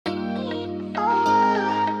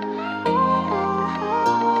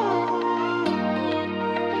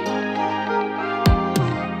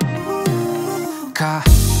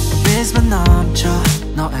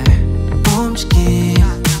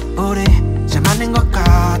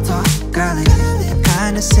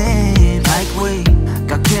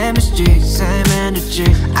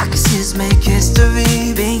future. I can see us make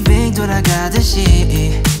history. Bing bing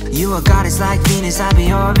돌아가듯이 You are goddess like Venus, I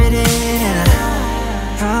be orbiting.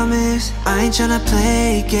 Promise, I ain't tryna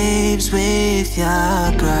play games with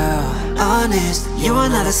ya, girl. Honest, you are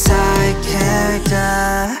not a side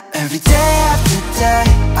character. Every day after day,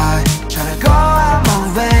 I tryna go out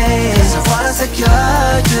my way, 'cause I wanna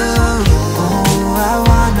secure you. Oh, I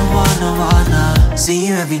wanna see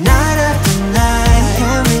you every night after night.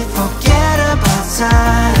 Can we forget about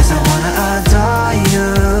time? 'Cause I wanna adore you.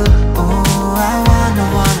 Oh, I wanna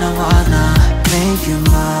make you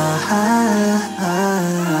mine.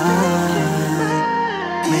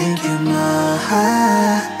 Make you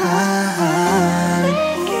mine.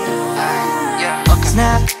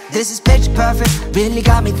 Snap, this is picture perfect. Really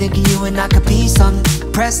got me thinking you and I could be something.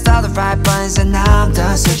 Pressed all the right buttons and now I'm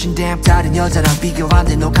done searching. Damn 다른 여자랑 비교 안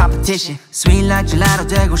돼, no competition. Sweet like gelato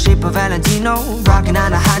되고 싶어 Valentino. Rockin'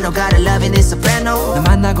 on a high note, gotta love in this soprano. 너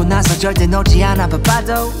만나고 나서 절대 놓지 않아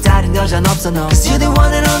바빠도 다른 여자는 없어 no. 'Cause you're the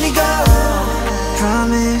one and only girl.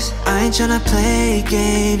 Promise, I ain't tryna play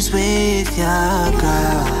games with ya,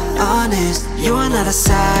 girl. Honest, you are not a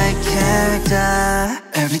side character.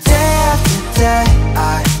 Every day after day,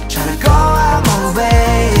 I tryna go out my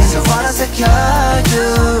way, 'cause I wanna secure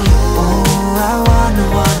you. Oh, I wanna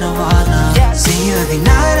see you every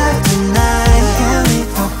night after night. Can we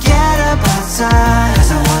forget about time?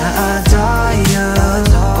 'Cause I wanna adore you.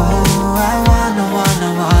 Oh, I wanna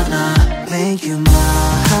make you mine.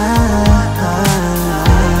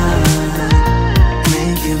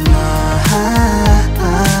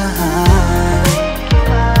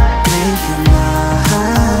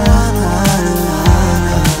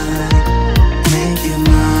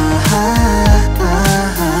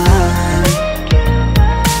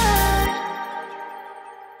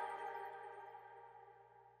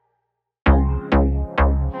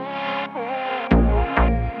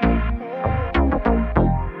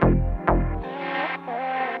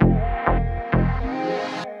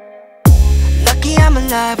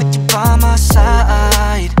 With you by my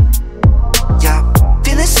side, yeah,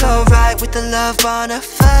 feeling so right with the love bonafide.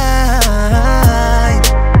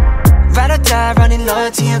 Ride or die, running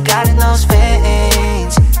loyalty, you got in those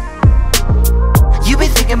veins. You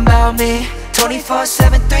been thinking about me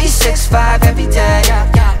 24/7, 365 every day.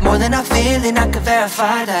 More than I'm feeling, I can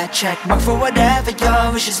verify that. Check mark for whatever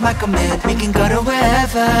your wish is my command. We can go to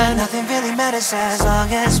wherever, nothing really matters as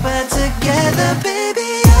long as we're together,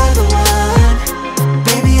 baby. You're the one.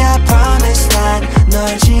 I promise that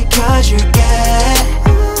널 지켜줄게.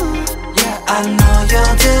 I know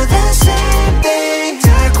you'll do the same thing.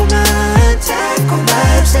 달콤한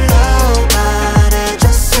앱슬로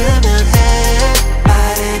말해줬으면 해.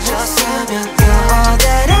 말해줬으면 You're all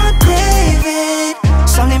that I'm craving.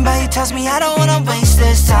 Something about you tells me I don't wanna waste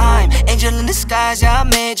this time. Angel in disguise, yeah, I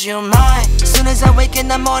made you mine. Soon as I wake in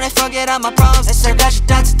the morning, forget all my problems. 햇살같이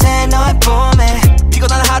따뜻해 너의 봄에.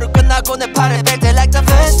 피곤한 하루 끝나고 내 팔을 뺄 때 like the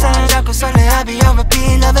first time. 자꾸 설레 I'll be on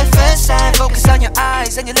repeat, love at first sight. Focus on your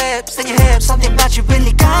eyes and your lips and your hips. Something about you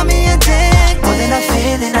really got me addicted. More than I'm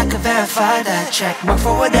feeling, I can verify that. Check mark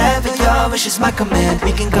for whatever your wish is my command.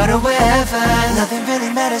 We can go to wherever, nothing really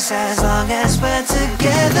matters as long as we're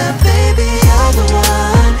together, baby. You're the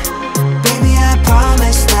one. Baby, I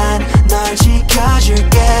promise that 널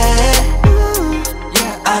지켜줄게.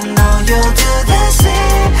 I know you'll do the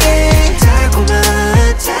same thing. 달콤한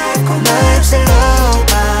앱슬로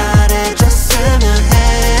말해줬으면 해.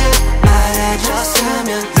 말해줬으면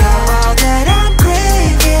You're all that I'm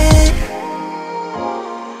craving.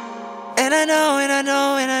 And I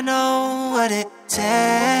know what it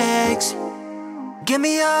takes. Give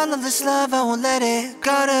me all of this love, I won't let it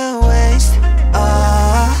go to waste.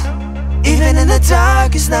 Even in the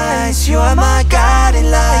darkest nights, you are my guiding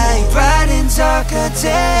light. Bright in darker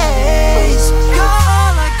days, you're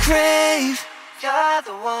all I crave. You're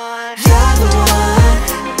the one. You're the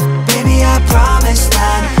one. Baby, I promise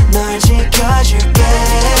that 널 지켜줄게.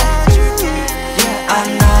 I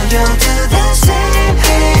know you'll do the same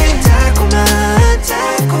thing. 달콤한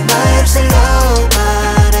앱슬로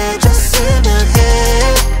말해줬으면 해.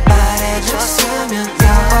 말해줬으면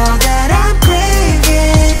You're all that I'm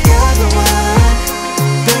craving. You're the one.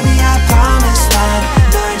 Baby, I promise that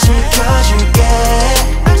널 지켜줄게.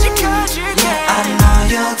 I know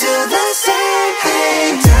you'll do the same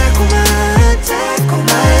thing. 달콤한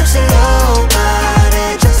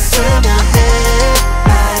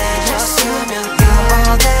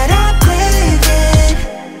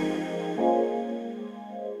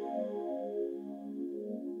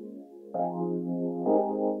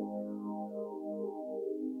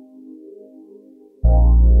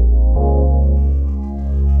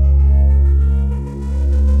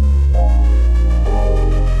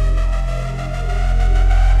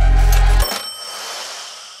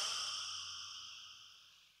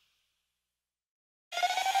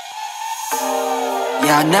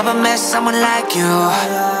Yeah, I never met someone like you.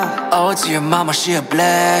 Oh, to your mama, she a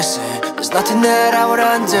blessing. There's nothing that I would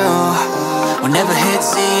undo. We'll never hit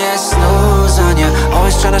Z and snooze on you.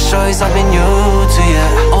 Always tryna show you something new to you.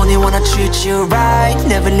 Only wanna treat you right,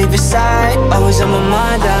 never leave your side. Always on my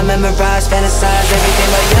mind, I memorize, fantasize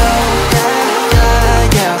everything but you. Yeah,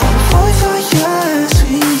 yeah, yeah. Falling for your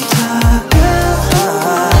sweet talk, girl.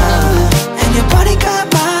 And your body got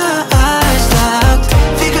my eyes locked.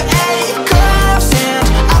 Figure eight curves and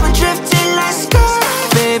I've been drifting like skirt.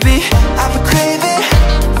 Baby, I've been craving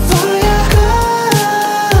for your girl.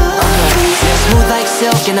 Smooth like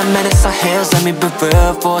silk and I'm menace on heels. Let me be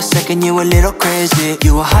real for a second, you a little crazy.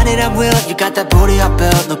 You a honey that will, you got that booty I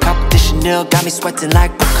built. No competition, nil, got me sweating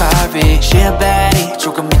like Bacardi. She a baddie,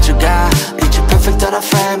 조금 미쳐가. Picture perfect on a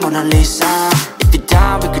frame, Mona Lisa. If you're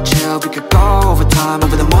down, we could chill, we could go overtime.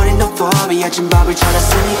 Over the morning, don't worry, 아침밥을 차려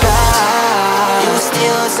쓰니까. You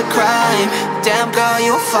steal, it's a crime. Damn girl,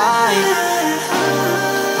 you're fine.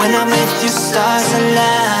 When I'm with you, stars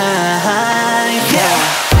align.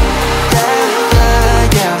 Yeah.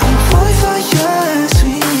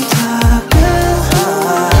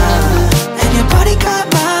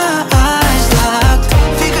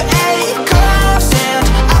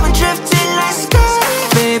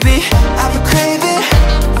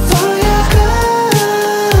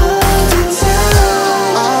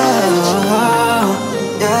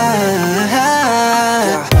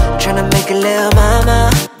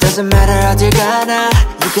 Doesn't matter how you're gonna.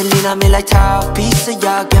 You can lean on me like Tao Pizza.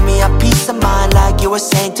 Yeah, give me a piece of mind like you were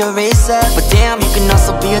Saint Teresa. But damn, you can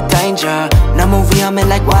also be a danger. 나 movie I'm in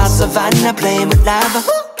like wild savannah, playing with lava.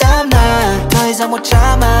 Damn, nah, 더 이상 못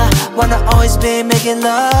참아. Wanna always be making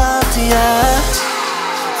love to ya.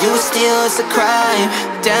 You steal, it's a crime.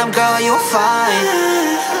 Damn girl, you're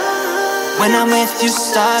fine. When I'm with you,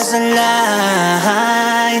 stars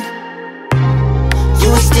align.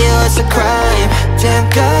 You steal, it's a crime. Damn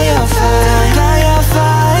girl, you're fine. Girl, you're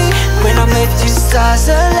fine. When I'm with you, stars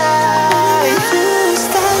align.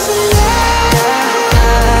 Stars align.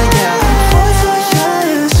 Yeah, yeah. Fall for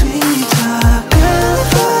your sweet talk, girl.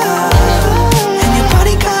 And your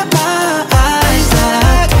body got my eyes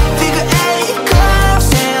locked. Figure eight curves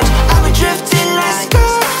and I've been drifting like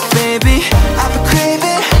skirt. Baby, I've been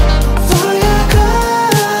craving for your girl.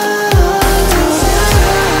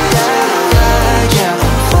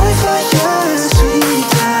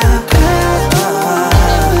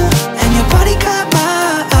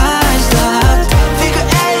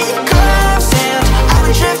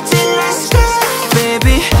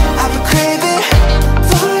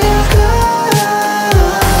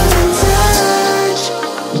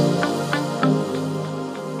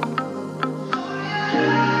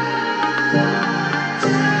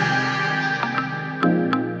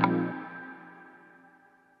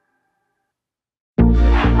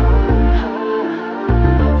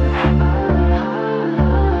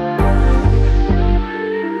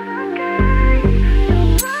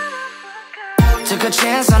 Took a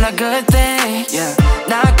chance on a good thing, yeah.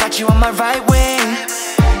 Now I got you on my right wing.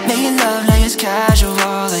 Making love like it's casual.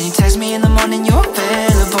 And you text me in the morning, you're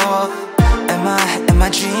available. Am I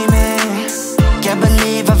dreaming? Can't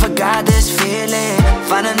believe I forgot this feeling.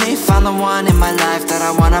 Finally found the one in my life that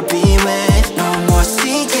I wanna be with. No more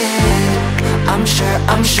seeking. I'm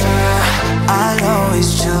sure I'll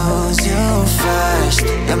always choose you first.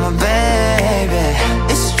 You're my baby,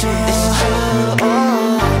 it's true.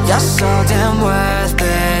 You're so damn worth it.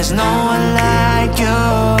 There's no one like you.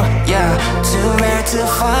 Yeah, too rare to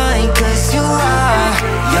find. Cause you are,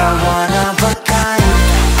 you're one of a kind.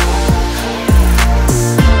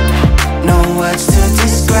 No words to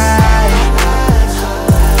describe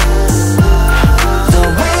the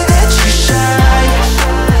way that you shine.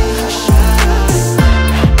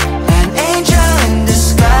 An angel in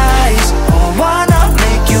disguise. I wanna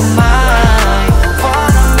make you mine.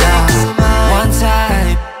 Wanna make you mine. One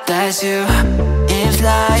type, that's you. If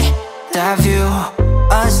like that view,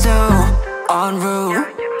 us two en route.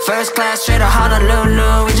 First class straight to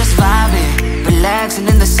Honolulu. We just vibing, relaxing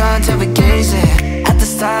in the sun till we gazing at the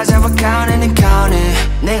stars that we're counting and counting.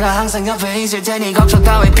 내가 항상 옆에 있을 테니 걱정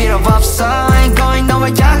따위 필요 없어. Ain't going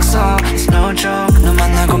nowhere 약속. It's no joke. 너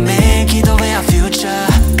만나고 매일 기도해 our future.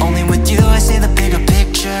 Only with you I see the bigger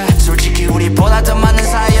picture. 솔직히 우리보다 더 많은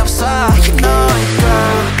사이 없어. You know it,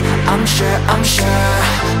 girl. I'm sure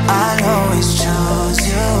I'll always choose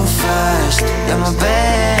you first. You're my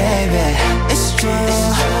baby, it's true.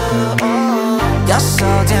 You're so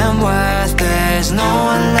damn worth it. There's no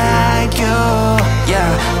one like you. Yeah,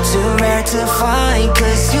 too rare to find.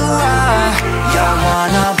 Cause you are, you're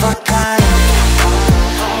one of a kind.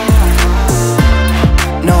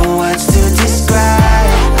 No words to describe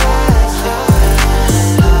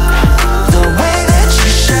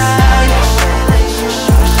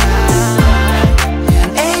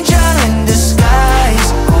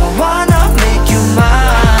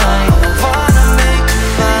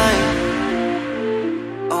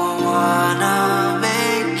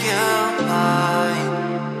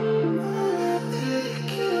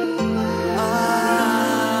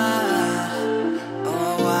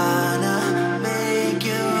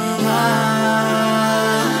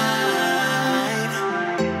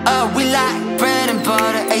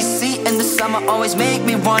always make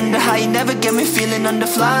me wonder how you never get me feeling under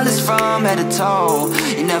flawless from head to toe.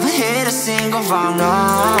 You never hit a single wrong,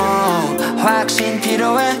 no. 확신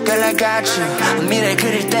필요해, girl I got you. 미래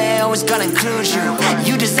그릴 때 always gonna include you.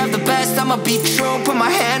 You deserve the best, I'ma be true. Put my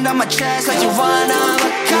hand on my chest like you one of a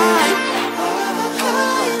kind.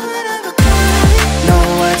 No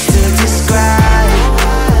words to describe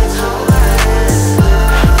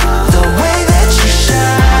the way that you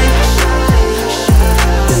shine.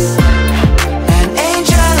 An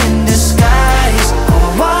angel in disguise. Oh,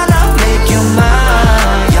 I wanna make you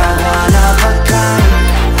mine. You're one of a kind.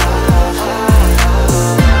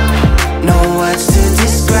 No words to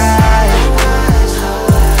describe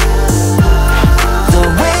the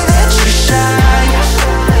way that you shine.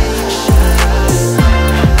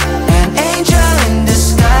 An angel in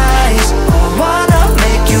disguise. Oh, I wanna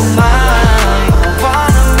make you mine. I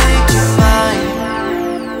wanna make you mine.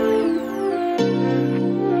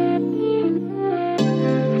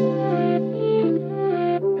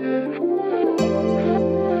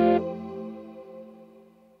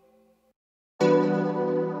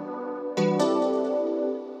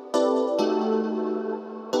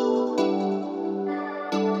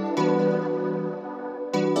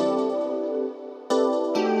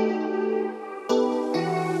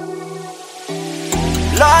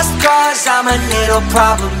 Lost cause I'm a little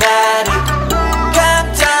problematic.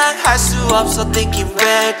 감당할 수 없어 thinking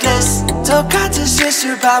reckless. 똑같은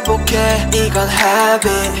실수를 반복해. 이건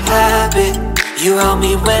habit. You help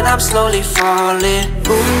me when I'm slowly falling.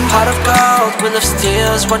 Heart of gold, will of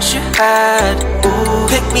steel is what you had.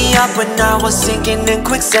 Pick me up when I was sinking in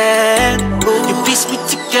quicksand. You piece me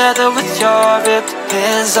together with your ripped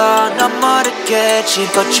hands on. I'm more to get you,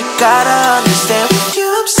 but you gotta understand. With you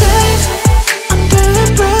I'm safe, under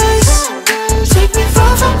embrace. Take me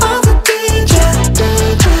far from all the danger.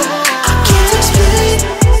 I can't explain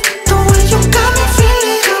the way you got me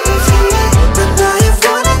feeling. 난 나의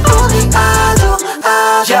one and only idol.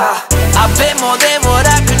 Yeah, I've been more than what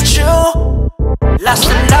I could chew. Lost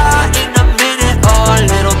a lot in a minute or a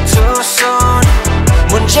little too soon.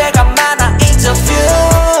 문제가 많아 interview.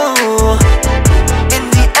 In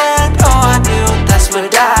the end, oh I knew that's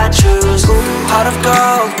what I choose. Heart of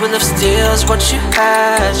gold, will of steel is what you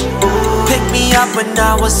had. Pick me up when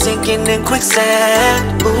I was sinking in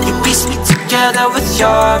quicksand. You piece me together with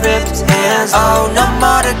your ripped hands. Oh, no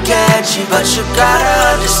more to get you, but you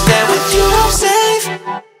gotta understand. With you I'm safe,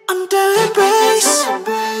 under embrace.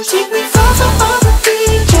 Take me far from all the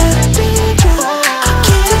danger. I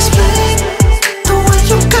can't explain the way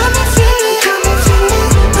you got me feeling.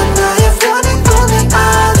 난 나의 one and only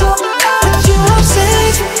idol. With you I'm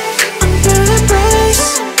safe, under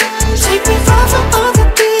embrace. Take me far from all the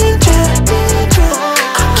danger.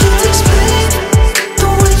 I can't explain the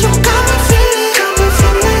way you got me feeling.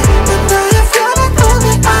 난 나의 one and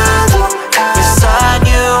only idol. Yes I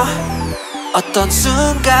knew 어떤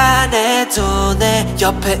순간에도 내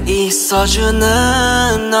옆에 있어주는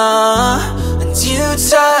너. And you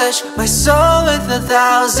touch my soul with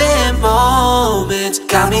 1,000 moments.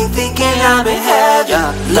 Got me thinking I'm in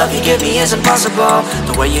heaven. Love you give me is impossible.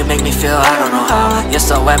 The way you make me feel, I don't know how. You're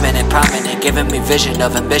so eminent, prominent, giving me vision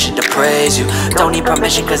of ambition to praise you. Don't need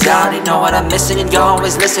permission cause I already know what I'm missing. And you're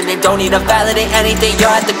always listening, don't need to validate anything. You're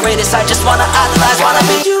at the greatest, I just wanna idolize, wanna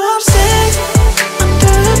be you. I'm safe,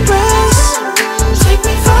 under embrace. Take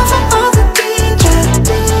me far from all the danger.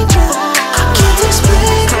 I can't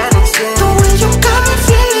explain the way you got me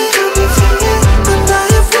feeling. 난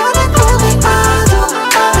나의 one and only idol.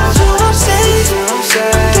 With you I'm safe,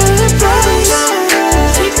 under embrace.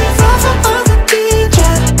 Take me far from all the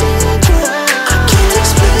danger. I can't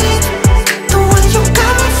explain the way you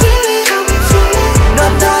got me feeling. 난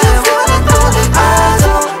나의 one and only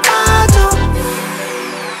idol.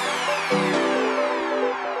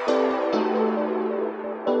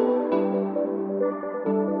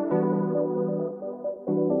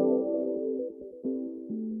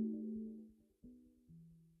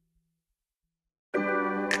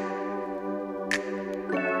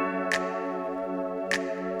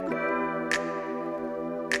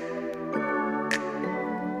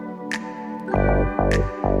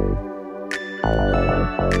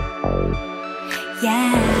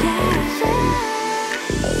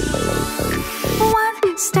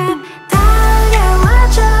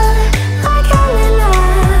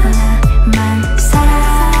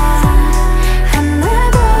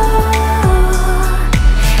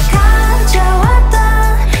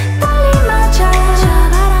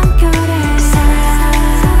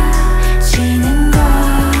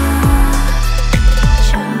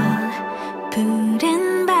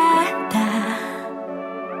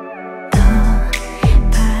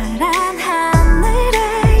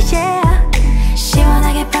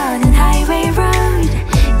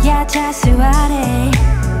 차수 아래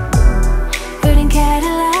우린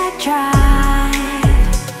Cadillac Drive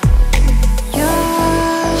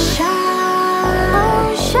Your shine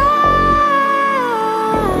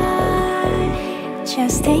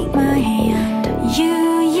Just take my hand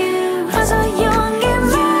You 어서 용기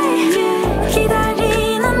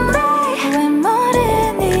기다리는데 왜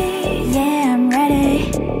모르니 Yeah I'm ready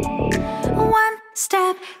One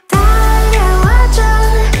step 달려와줘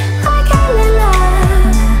I can't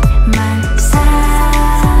love 나만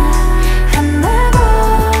사랑한다고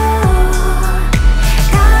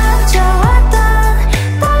감춰왔던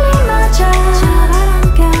떨림마저 저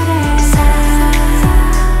바람결에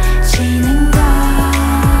사라지는 것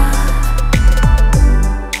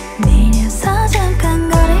내려서 잠깐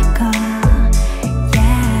거릴 거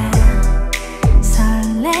Yeah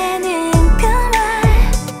설레는 그말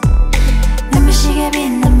눈부시게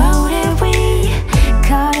빛난 모래 위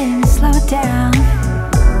걸음 slow down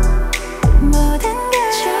모든 게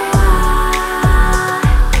좋아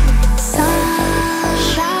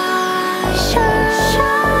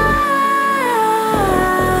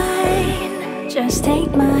Sunshine Just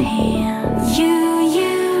take my hand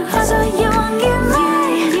You 어서 용기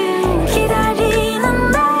내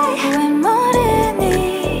기다리는데 왜 모르니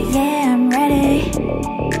Yeah I'm ready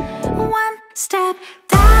One step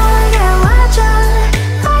달려와줘 I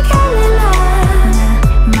can't love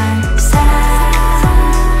나만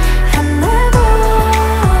사랑한다고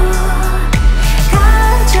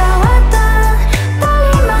감춰왔던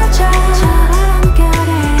떨림마저 저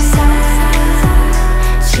바람결에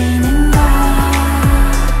사라지는 것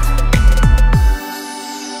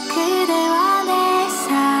그대와 내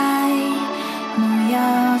사이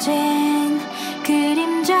모여진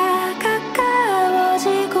그림자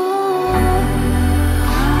가까워지고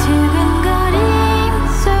두근거림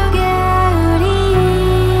속에 우리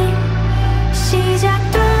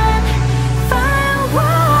시작된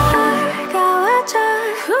firework 가와줘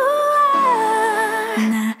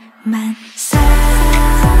나만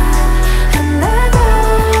사랑한다고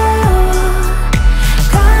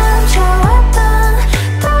감춰왔던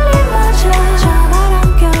떨림마저 저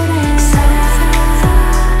바람결에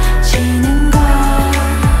사라지는 것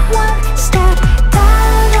One step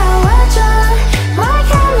달려와줘 My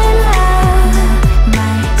Cali love 날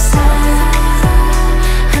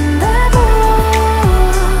사랑한다고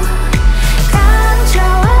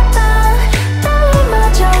감춰왔던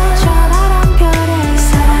떨림마저 저 바람결에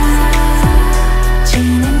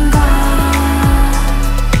사라지는 것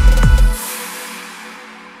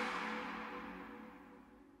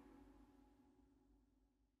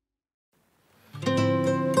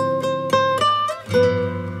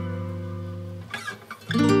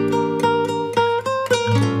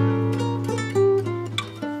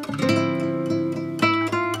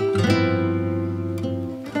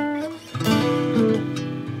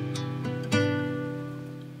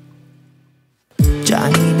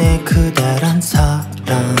잔인해 그대란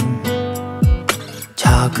사랑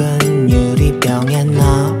작은 유리병에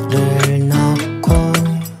나를 넣고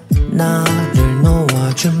나를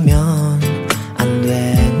놓아주면 안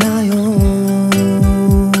되나요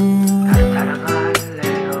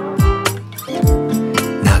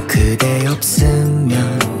나 그대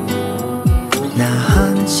없으면 나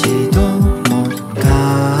한시도 못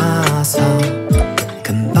가서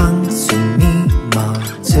금방 숨이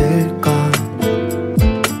멎을 걸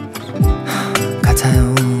가자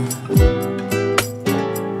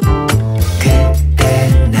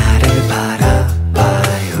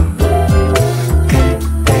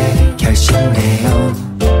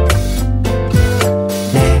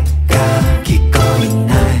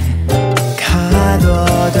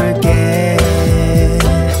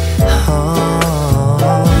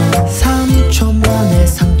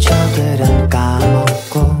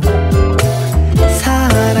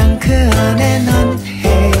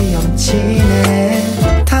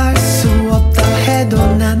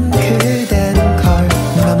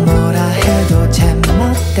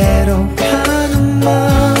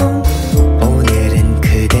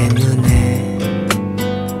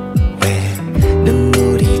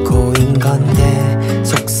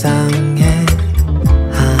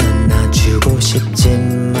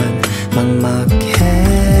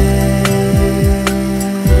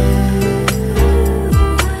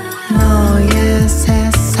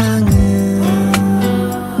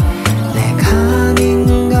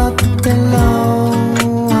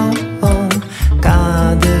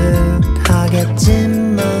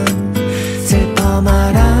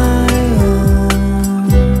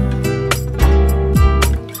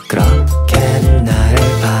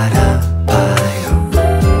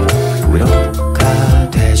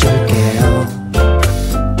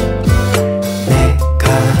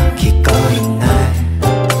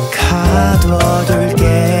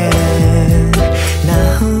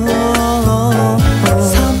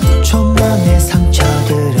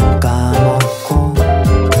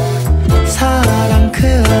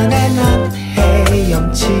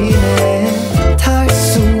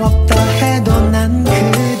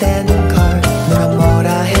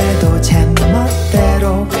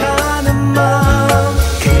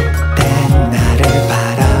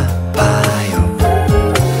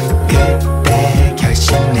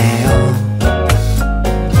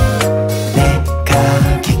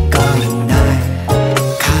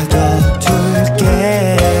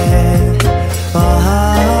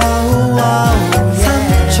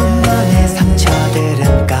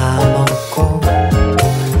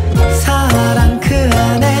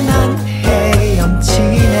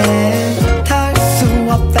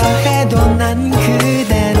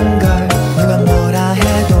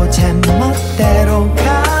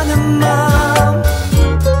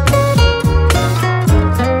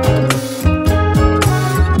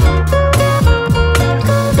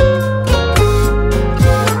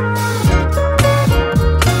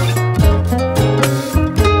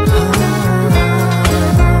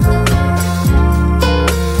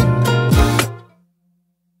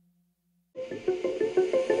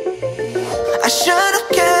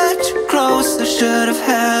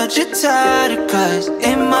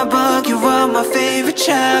favorite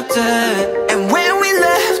chapter. And when we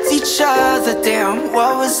left each other, damn,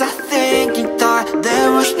 what was I thinking? Thought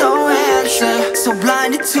there was no answer, so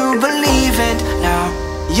blinded to believing. Now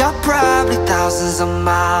you're probably thousands of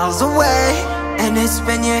miles away, and it's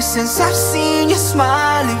been years since I've seen your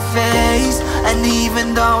smiling face. And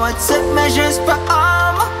even though I took measures for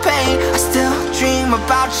all my pain, I still dream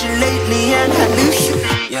about you lately and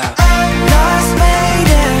hallucinate. Yeah. Lost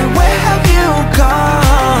Maiden, where have you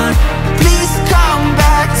gone? Please come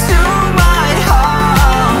back to my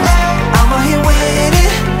heart. I'm out here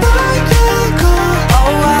waiting for you to go.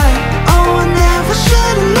 Oh, I never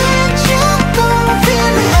should've let you go.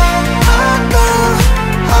 Feeling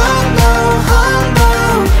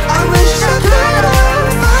I wish I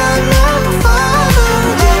could've followed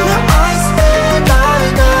you. I spend my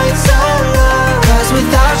nights alone, 'cause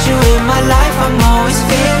without you in my life I'm always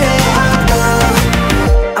feeling low.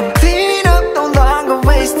 I'm cleaning up, no longer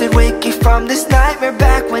wasted, waking from this nightmare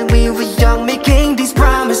back when we were young, making these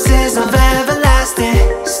promises of everlasting.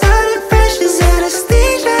 Starting fresh is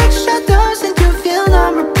anesthesia, shadows and you feel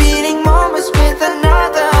I'm repeating moments with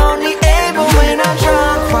another, only able when I'm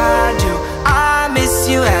drunk. Why do I miss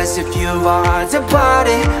you as if you are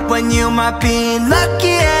departed, when you might be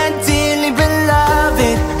lucky and dearly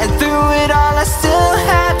beloved? And through it all I still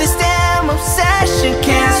have this damn obsession,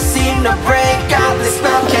 can't seem to break out the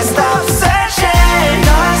spell, can't stop searching.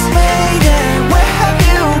 Lost Maiden, where have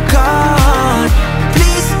you gone?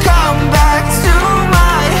 Please come back to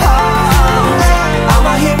my heart. I'm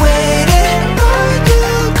out here waiting for you to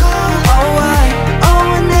go. Oh,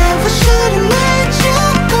 I never should've let you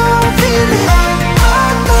go. Feeling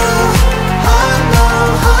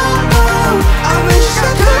I wish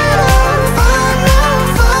I could've followed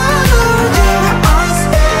you. I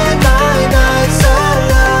spend my nights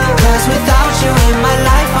alone, 'cause without you in my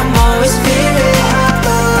life I'm always feeling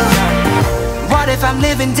low. What if I'm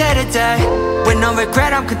living day to day, with no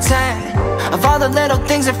regret I'm content, of all the little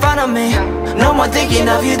things in front of me, no more thinking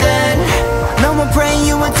of you then. No more praying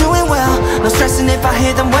you were doing well, no stressing if I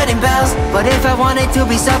hear them wedding bells. But if I wanted to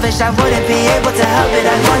be selfish I wouldn't be able to help it.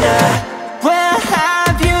 I wonder, where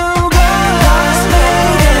have you gone? Lost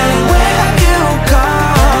Maiden, where have you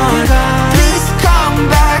gone? Please come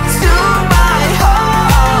back to my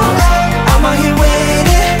heart. I'm out here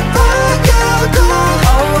waiting for you to go.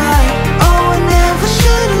 Oh, I never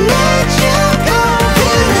should've let you go.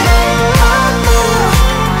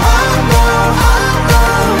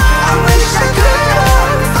 I wish I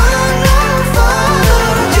could've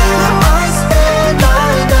followed you. I spend my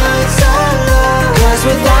nights alone, 'cause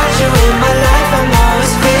without you in my life I'm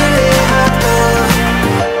always feeling low.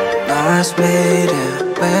 Lost Maiden,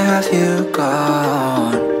 where have you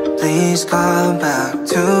gone? Please come back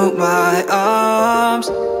to my arms.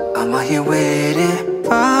 I'm out here waiting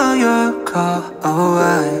for your call. Oh,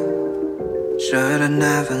 I should've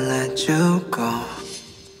never let you go.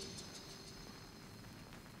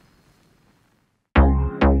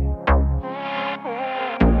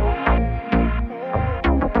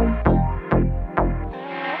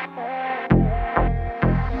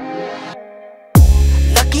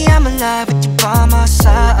 Lucky I'm alive with you by my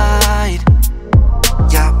side.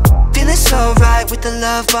 Yeah, feeling so right with the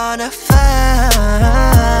love bonafide.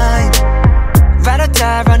 Ride or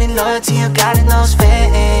die, running loyalty, you got in those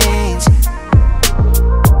veins.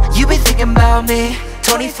 You be thinking about me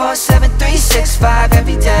 24/7, 365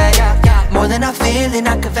 every day. More than I'm feeling,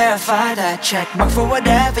 I can verify that. Check mark for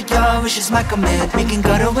whatever your wish is my command. We can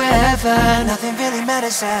go to wherever, nothing really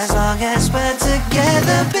matters as long as we're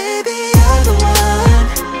together. Baby, you're the one.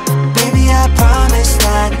 Baby, I promise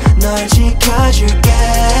that 널 지켜줄게.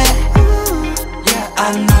 Yeah,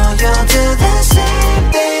 I know you'll do the same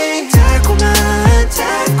thing. 달콤한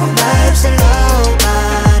dasloe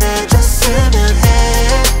말해줬으면 해.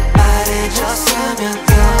 말해줬으면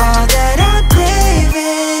you're all that I'm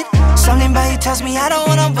craving. Something about you tells me I don't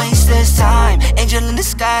wanna waste this time. Angel in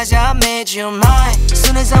disguise, yeah, I made you mine.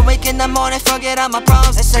 Soon as I wake in the morning, forget all my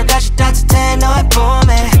problems. 햇살같이 따뜻해 너의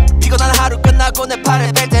봄에. 피곤한 하루 끝나고 내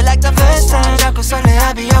팔을 뺄 때 like the first time. 자꾸 설레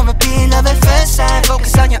I'll be your repeat love at first sight.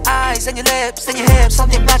 Focus on your eyes and your lips and your hips.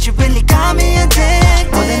 Something about you really got me addicted.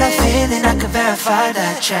 More than I'm feeling, I can verify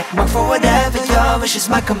that. Check mark for whatever your wish is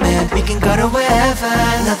my command. We can go to wherever,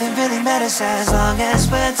 nothing really matters as long as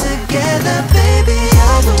we're together. Baby,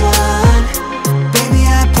 you're the one. Baby,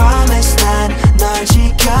 I promise that 널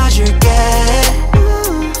지켜줄게.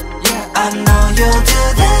 Yeah, I know you'll do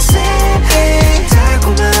the same thing.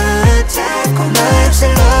 달콤한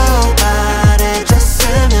dasloe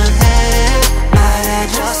말해줬으면 해.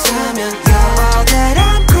 말해줬으면 you're all that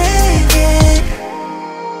I'm craving.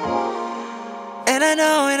 And I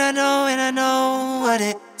know what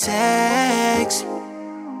it takes.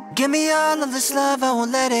 Give me all of this love, I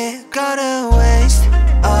won't let it go to waste.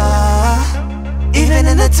 Even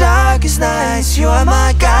in the darkest nights, you are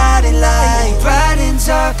my guiding light. Bright in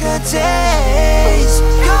darker days,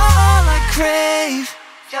 you're all I crave.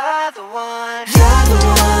 You're the one, you're the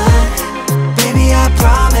one. Baby, I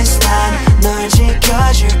promise that 널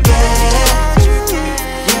지켜줄게.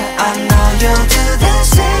 I know you'll do the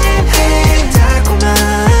same thing.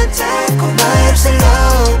 달콤한, 달콤한 입술로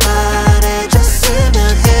말해줬으면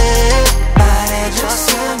해.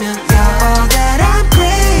 말해줬으면 해. You're all that I'm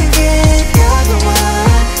craving. You're the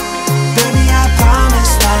one. Baby, I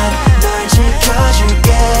promise that 널 지켜줄게.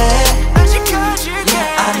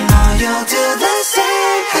 I know you'll do the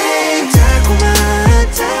same thing. 달콤한,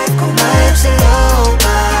 달콤한 입술로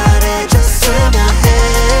말해줬으면 해.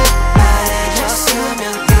 말해줬으면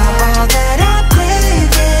You're all that I'm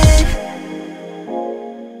craving.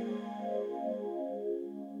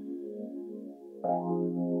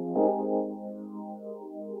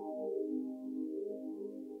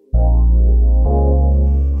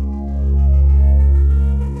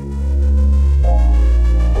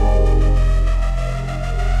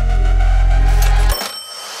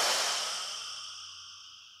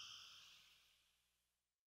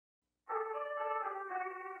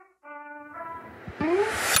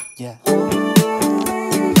 Yeah.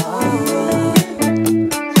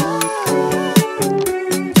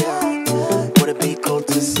 Would it be cool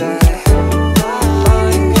to say?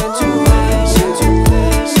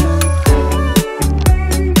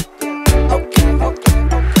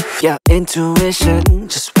 Yeah, intuition,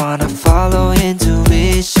 just wanna follow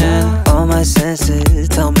intuition. All my senses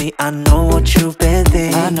tell me I know what you've been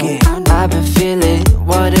thinking. I've been feeling,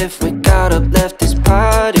 what if we got up, left this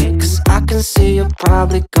party? Cause I can see you're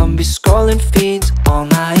probably gonna be scrolling feeds all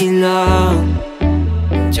night long.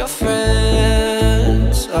 And your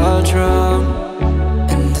friends are drunk,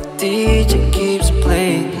 and the DJ keeps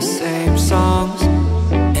playing the same songs,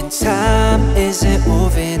 and time isn't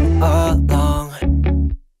moving along.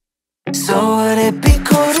 So would it be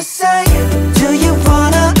cool to say, do you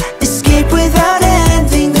wanna escape without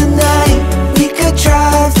ending the night? We could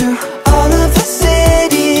drive through all of the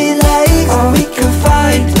city lights, or we could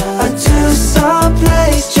find a two-song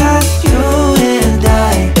place, just you and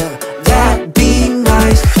I. That'd be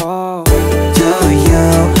nice. Do you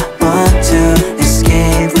want to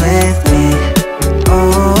escape with me?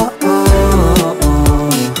 Oh, oh, oh.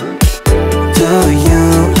 Do you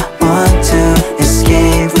want to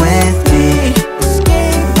escape with me?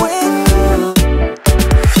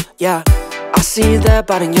 Yeah, I see that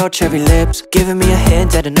bite in your cherry lips, giving me a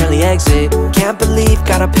hint at an early exit. Can't believe,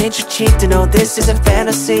 gotta pinch your cheek to know this isn't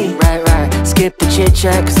fantasy. Right, right, skip the chit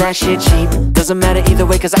chat cause that shit cheap. Doesn't matter either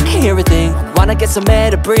way cause I can hear everything. Wanna get some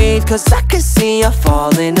air to breathe cause I can see you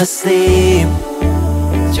falling asleep.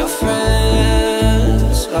 Your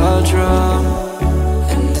friends are drunk,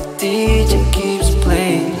 and the DJ keeps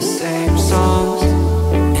playing the same songs,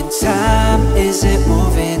 and time isn't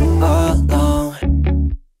moving along.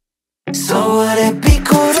 So would it be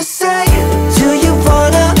cool to say, do you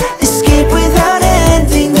wanna escape without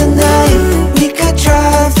ending the night? We could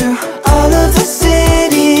drive through all of the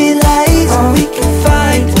city lights, or we could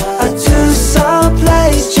find a two-song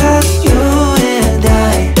place, just you and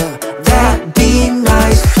I. That'd be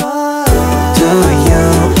nice. Do you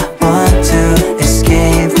want to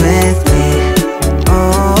escape with me?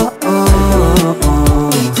 Oh, oh,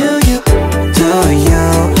 oh. Do you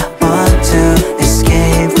want to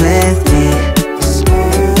escape with me?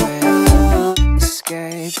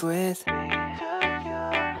 Escape with me. Do you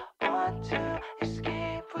want to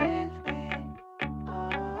escape with me?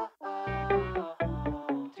 Oh, oh, oh.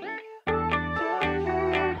 Do you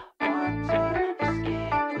want to escape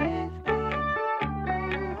with me?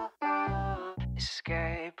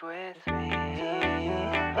 Escape with me.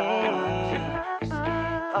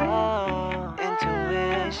 Oh,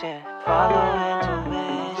 intuition, follow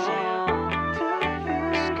intuition.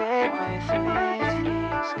 Escape with me.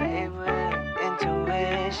 Escape with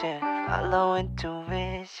intuition, follow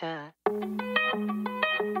intuition.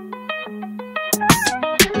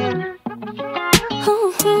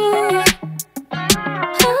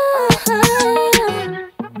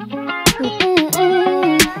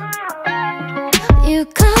 You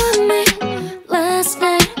called me last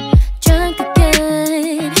night, drunk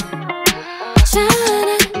again, trying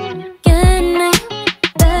to get me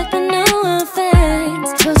back, but no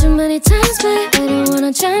offense. Told you many times, but I don't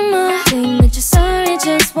wanna try more. Think that you're sorry,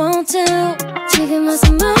 just won't do. 지금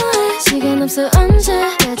와서 뭐해? 시간 없어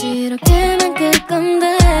언제까지 이렇게만 끌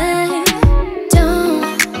건데? Don't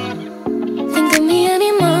think of me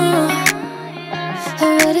anymore.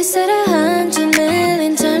 already said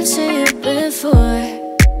 100,000,000 times to you before.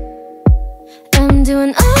 I'm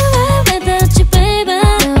doing alright without you, baby.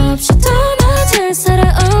 너 없이 더 잘 살아,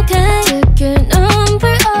 okay. Took your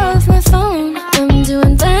number off my phone. I'm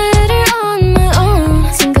doing better on my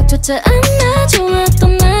own. 생각조차 안 나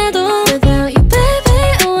좋았던 나도. Without you, baby,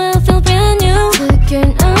 oh I feel brand new. Took your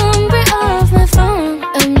number off my phone.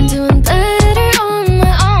 I'm doing better on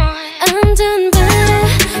my own. I'm doing better,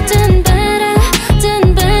 doing better,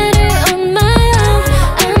 doing better on my own.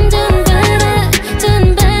 I'm doing better,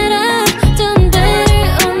 doing better, doing better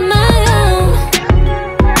on my own.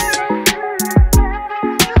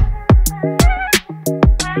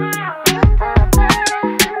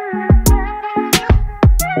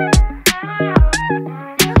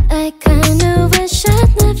 I kinda wish I'd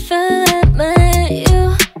never let met you.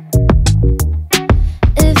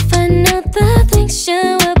 If I know the things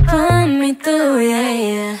you would put me through, yeah,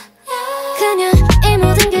 yeah. 그냥 이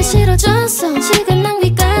모든 게 싫어졌어. 시간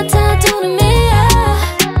낭비 같아, 도는 미야.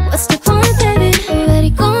 What's the point, baby? Let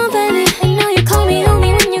it go, baby. I know you call me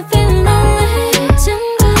only when you feel lonely.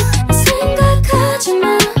 이젠가 나 생각하지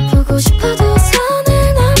마. 보고 싶어도 선을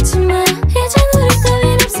넘지 마. 이젠 우리 따윈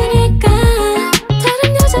없으니까. 다른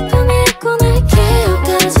여자 품에 있고 날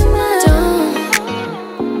기억하지 마. Don't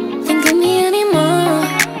think of me anymore.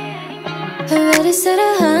 Already said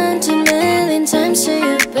 100,000,000 times to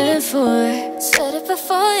you before. Said it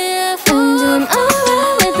before, yeah. I'm doing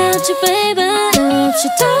alright without you, baby. 너 없이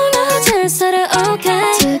더 잘 살아,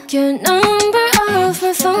 okay. Took your number off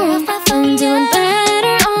my phone. I'm doing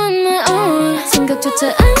better on my own.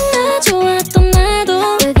 생각조차 안 나 좋았던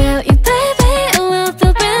나도. Without you, baby, oh I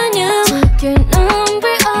feel brand new. Took your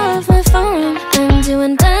number off my phone. I'm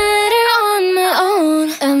doing better on my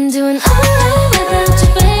own. I'm doing alright without you,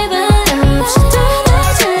 baby. 너 없이 더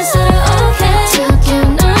잘 살아, okay. Took your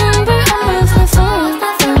number off my phone.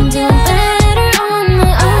 I'm doing better on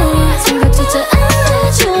my own. 생각조차 안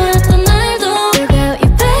나 좋아.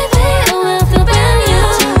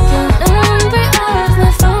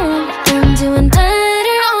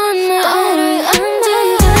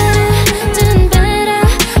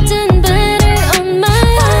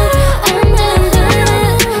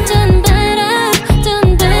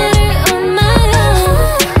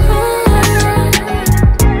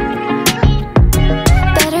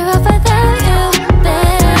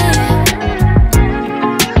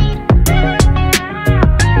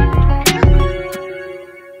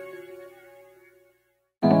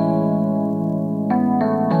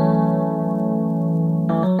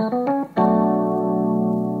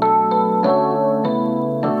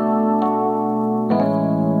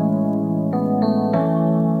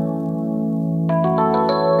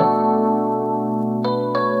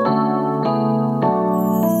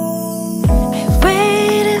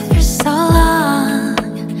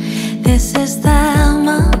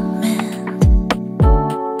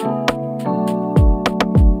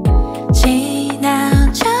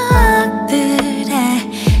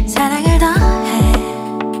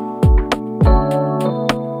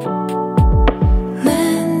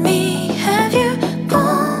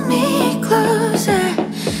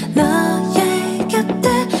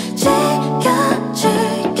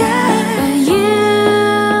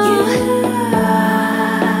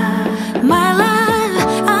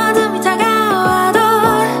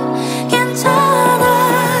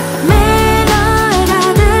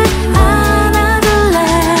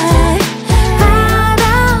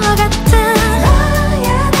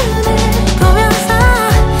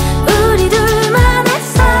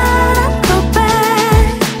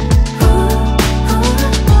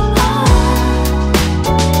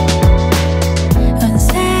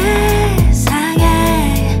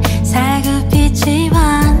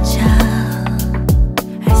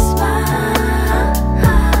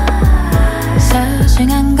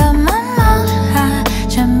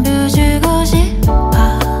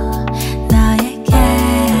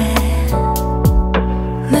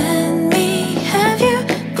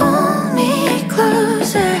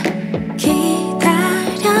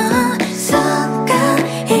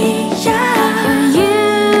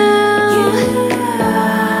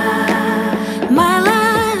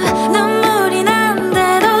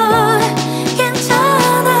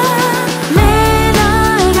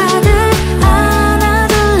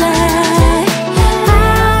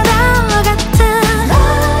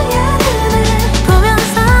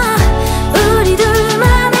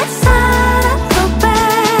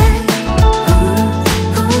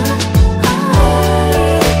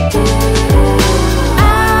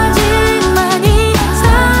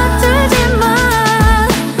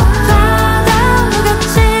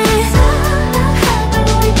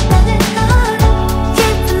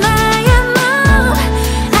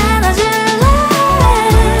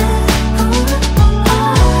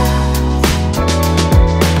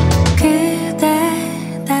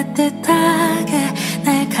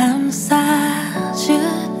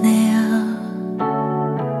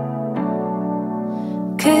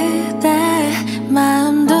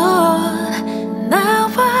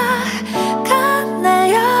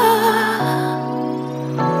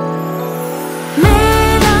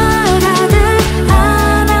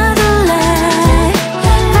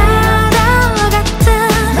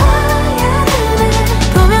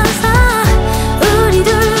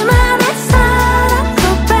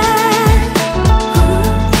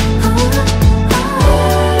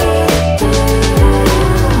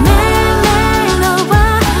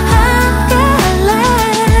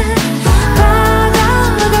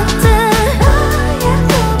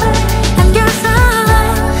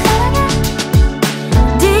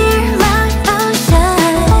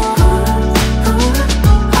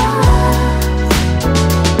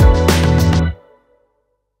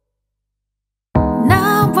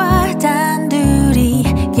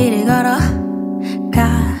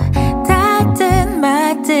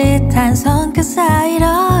 흐릿한 손끝 사이로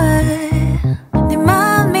네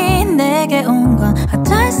마음이 내게 온 건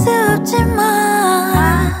어쩔 수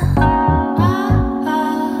없지만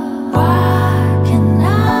What can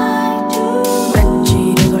I do?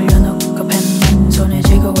 배지를 돌려놓고 펜만 손에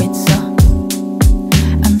쥐고 있어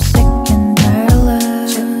I'm sick and tired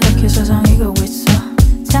집밖에 세상이고 있어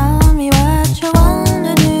Tell me what you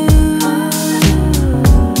wanna do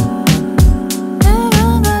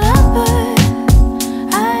누군가 앞을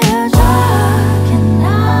알려줘 What can I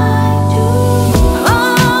do?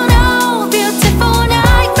 Oh no, beautiful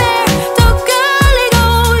nightmare 또 끌리고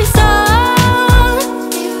있어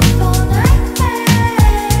Beautiful nightmare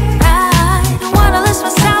I don't wanna lose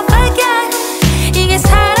myself again 이게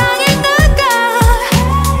사랑인가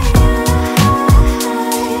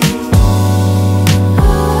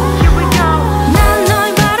난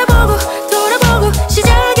널 바라보고 돌아보고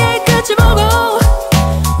시작의 끝을 보고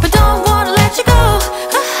But don't wanna let you go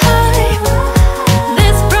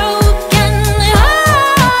This broken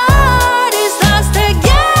heart is lost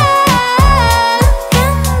again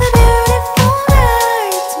In the beautiful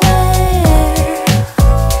nightmare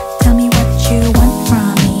Tell me what you want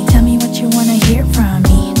from me Tell me what you wanna hear from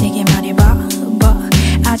me 내게 말해봐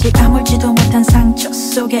아직 아물지도 못한 상처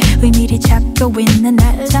속에 의미를 찾고 있는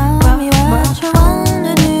날 Tell me what you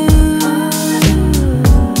wanna do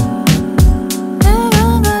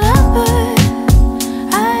누군가 앞을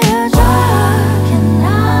알려줘 What can I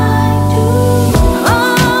do Oh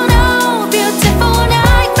no, beautiful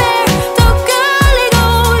nightmare 또 끌리고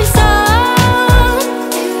있어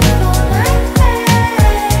Beautiful nightmare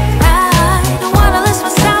I don't wanna lose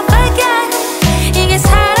myself again 이게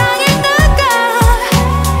사랑인가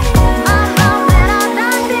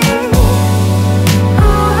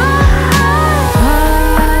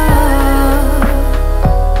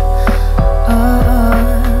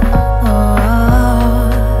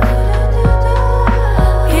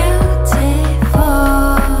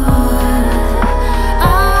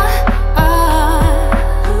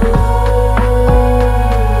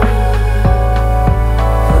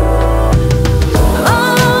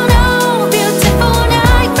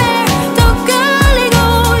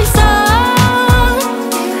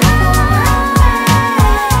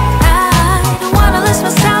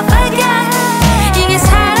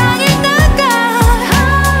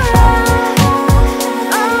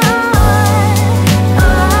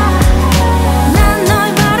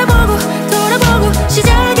난널 바라보고 돌아보고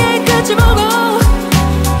시작의 끝을 보고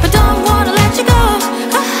But don't wanna let you go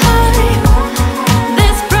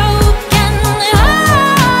This broken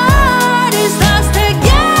heart is lost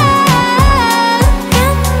again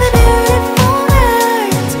In the beautiful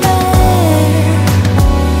nightmare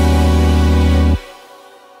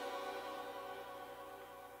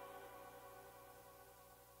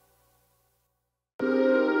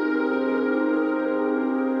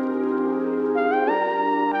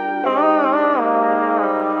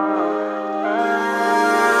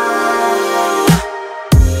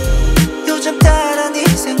요즘 따라 네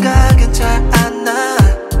생각은 잘 안 나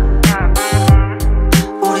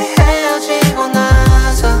우리 헤어지고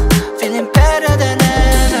나서 Feeling better than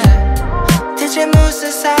ever 대체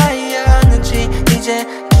무슨 사이였는지 이제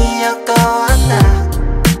기억도 안 나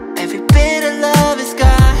Every bit of love is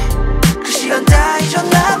gone 그 시간 다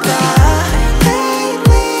잊었나봐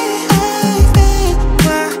Lately I've been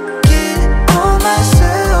working on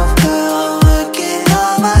myself girl Working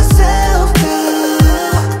on myself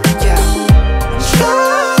girl Yeah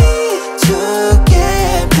Trying to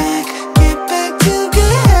get back to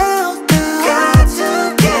good health girl Got to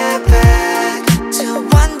get back to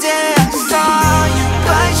one day I saw you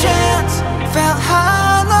by chance Felt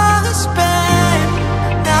how long it's been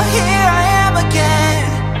Now here I am again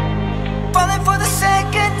Falling for the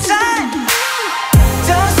second time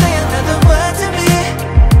Don't say another word to me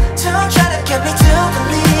Don't try to get me to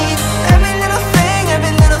believe Every little thing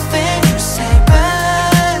you say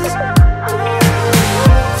buzz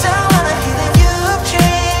Don't wanna hear that you've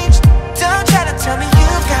changed Don't try to tell me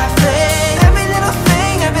you've got flame Every little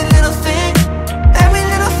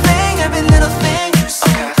thing you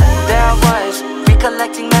say There I was,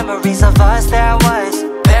 recollecting memories of us There I was,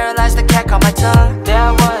 paralyzed the cat caught my tongue There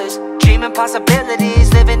I was, dreaming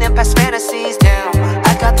possibilities Living in past fantasies Damn,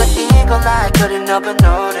 I got the eagle eye, couldn't help but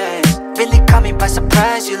notice Really caught me by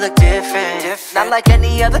surprise, you look different Not like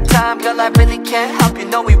any other time, girl, I really can't help you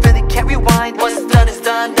know we really can't rewind What's done is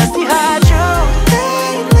done, that's the hard truth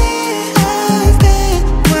Lately I've been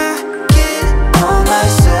working on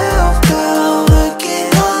myself, girl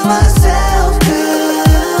Working on myself,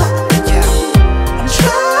 girl Yeah I'm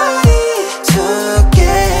trying to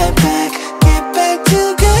get back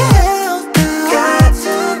to good health, girl Got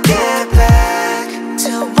to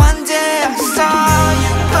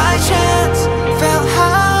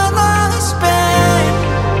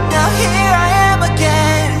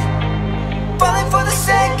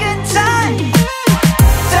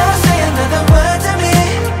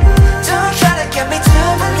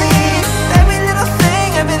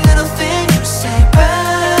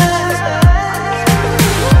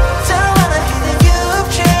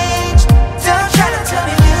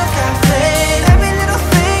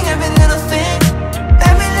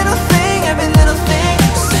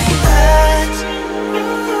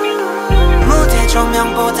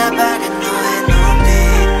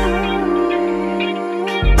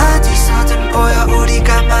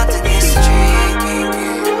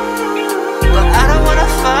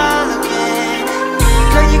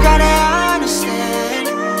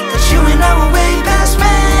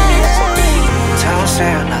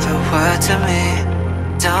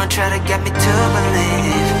Don't try to get me to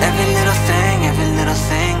believe every little thing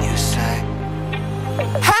you say.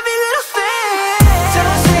 Every little thing.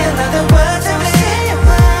 Don't say another word to me.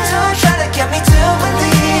 Don't try to get me to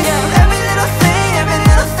believe every little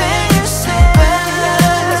thing you say.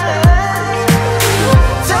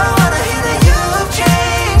 Don't wanna hear that you've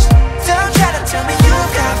changed. Don't try to tell me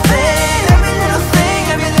you've got faith. Every little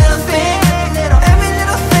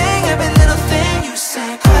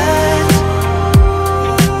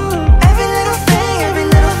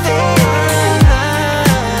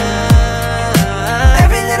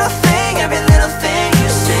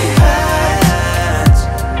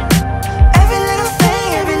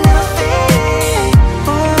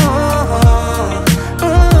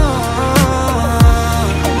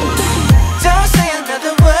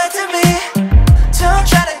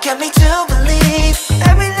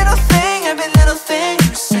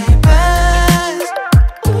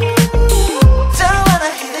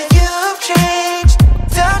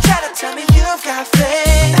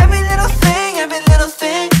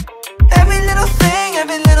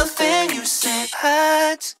thing you say.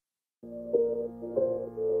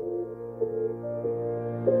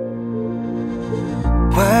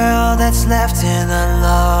 World that's left in a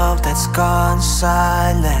love that's gone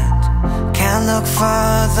silent. Can't look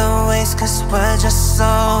further ways cause we're just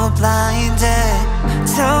so blinded.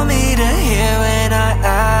 Tell me to hear when I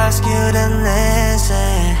ask you to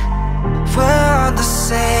listen. We're on the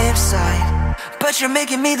same side, but you're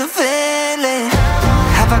making me the villain.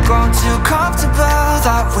 Have I grown too comfortable?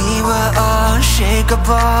 Thought we were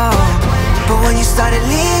unshakable, but when you started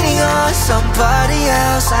leaning on somebody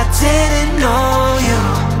else, I didn't know you.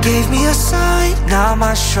 Gave me a sign, now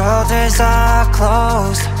my shoulders are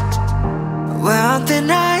closed. We're on thin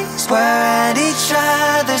ice, we're at each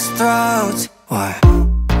other's throats. What?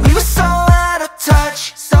 We were so out of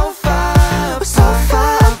touch, so far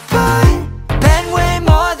apart. Been way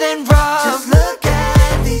more than rough. Just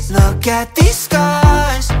look at these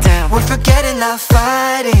scars. Damn, we're forgetting our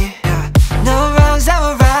fighting. No wrongs that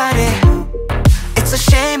we're righting. It's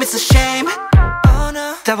a shame, oh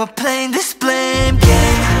no, that we're playing this blame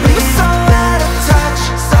game. We were so out of touch,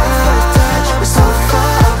 so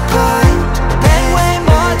far apart. Been way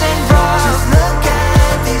more than wrong. Just look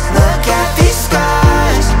at these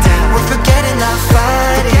scars. Damn, we're forgetting our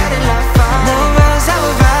fighting. No wrongs that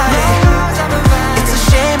we're righting. It's a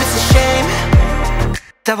shame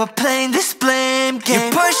that we're playing this blame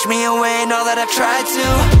game. You push me away and all that I've tried to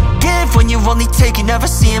give when you only take, you never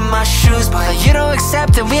see in my shoes. But you don't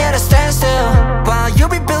accept it, we had a standstill. While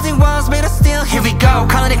you'll be building walls made of steel. Here we go,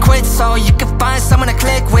 calling it quits so you can find someone to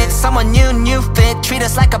click with. Someone new fit, treat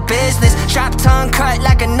us like a business. Sharp tongue, cut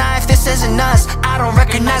like a knife, this isn't us. I don't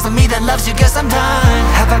recognize the me that loves you, guess I'm done.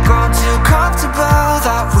 Have I grown too comfortable?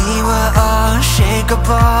 Thought we were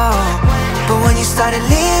unshakable, but when you started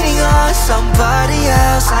leaning on somebody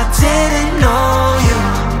else, I didn't know you.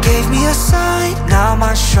 Gave me a sign, now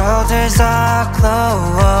my shoulders are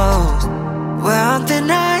closed. We're on thin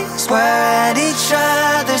ice, we're at each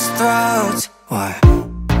other's throats. What?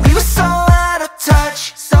 We were so out of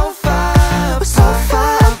touch, so far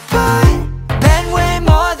apart. Been way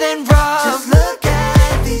more than rough. Just look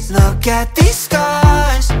at these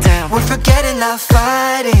scars. Damn, we're forgetting our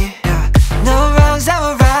fighting. No wrongs that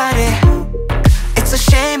we're righting. It's a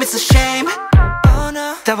shame, oh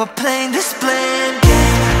no, that we're playing this blame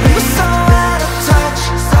game. We were so out of touch,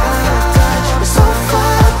 so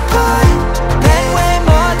far apart. Been way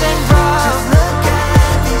more than wrong. Just look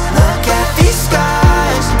at these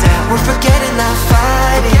scars. Damn, we're forgetting our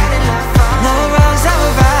fighting. No wrongs that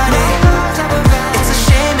we're righting. It's a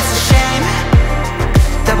shame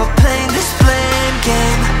that we're playing this blame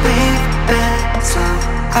game. We've been so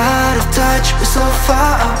out of touch, we're so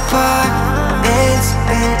far apart. It's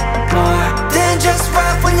been more than just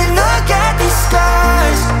rough when you look at these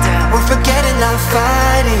scars. We're forgetting our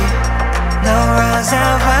fighting. No wrongs that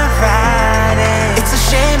we're righting. It's a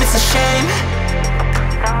shame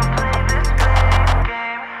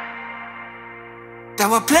that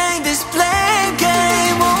we're playing this blame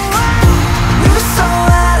game. We were so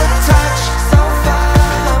out of touch,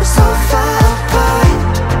 so far apart.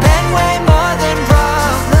 Been way more than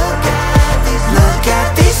wrong. Look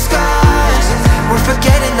at these scars. We're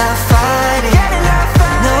forgetting our fighting.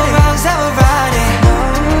 No wrongs that we're righting.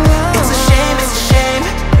 It's a shame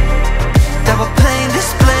that we're playing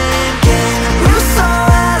this blame game. We were so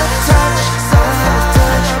out of touch,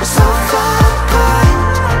 so far apart.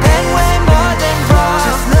 Been way more than wrong.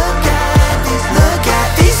 Just look at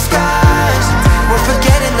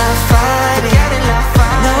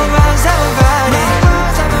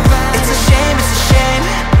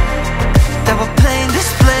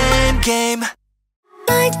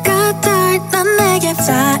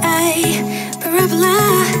die, parabola.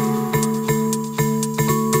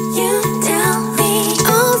 You tell me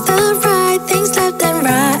all the right things left and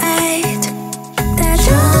right. That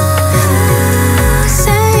you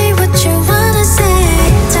say what you wanna say.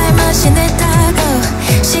 Time machine에 타고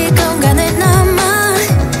시공간을 넘어.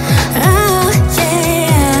 Oh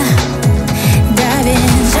yeah.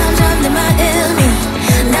 Diving 점점 내 마음이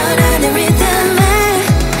너라는 리듬에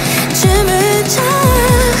춤을 춰.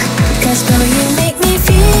 Cause boy you make me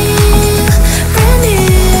feel brand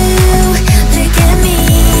new. Look at me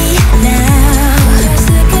now.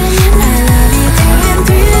 I love you through and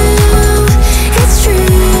through. It's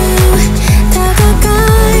true. 더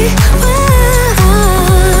가까이 와.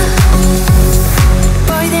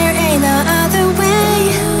 Boy there ain't no other way.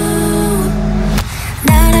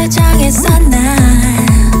 나를 정했어 난.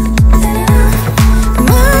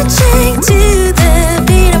 Marching to the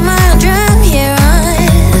beat of my drum. Here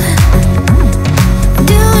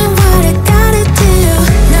doing what I gotta do.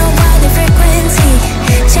 No other frequency.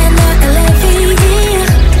 Channel 11.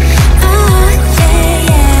 Oh yeah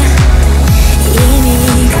yeah.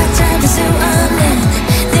 이미 각 잡을 수 없는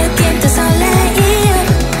느낌도 설레임.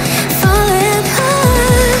 Falling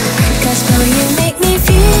hard. Cause boy you make me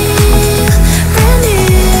feel brand new.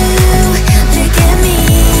 Look at me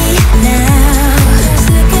now.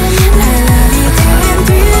 I love you through and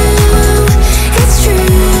through. It's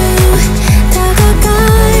true. 더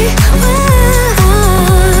가까이 와.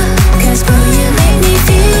 Cause boy you make me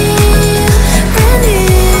feel brand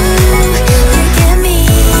new. Look at me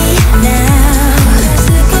now.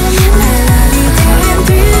 I love you through and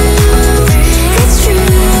through. It's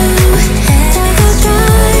true. 더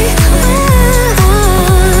가까이 와.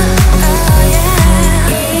 Oh yeah.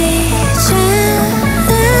 이제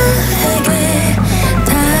나에게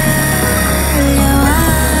달려와.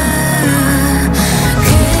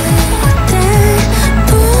 그대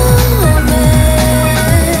봄에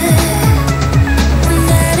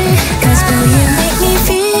나를. Cause boy you make me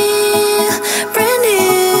feel brand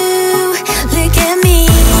new. Look at me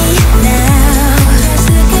now.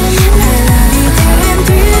 I love you through and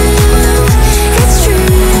through. It's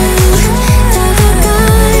true. 더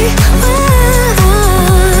가까이 와.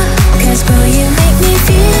 Cause boy you make me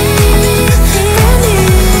feel brand new.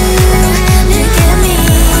 Look at me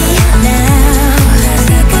now.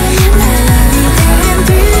 I love you through and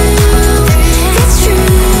through. It's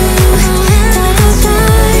true. 더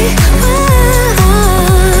가까이 와.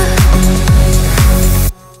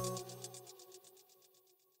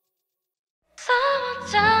 Someone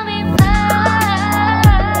tell me why.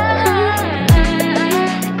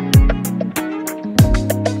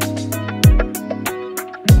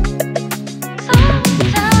 Someone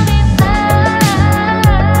tell me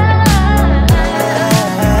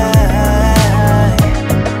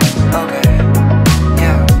Okay,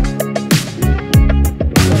 yeah.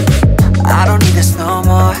 I don't need this no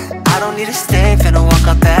more. I don't need to stay, finna walk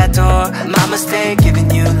out that door. My mistake, giving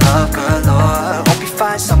you love galore. Hope you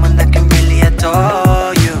find someone that can really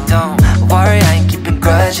adore you. Don't worry, I ain't keeping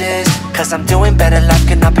grudges. Cause I'm doing better, life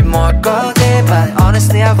cannot be more golden. But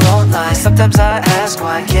honestly, I won't lie. Sometimes I ask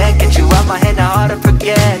why I can't get you out my head. Now hard to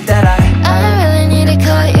forget that I really need to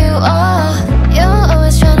cut you off. You're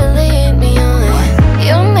always trying to lead me on.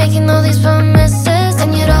 You're making all these promises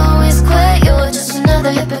and you'd always quit. You're just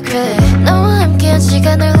another hypocrite. 너와 함께한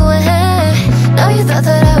시간을 후회해. No, you thought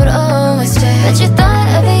that I would always stay, but you thought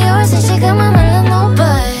I'd be yours and 지금은 말로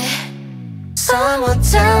nobody. Someone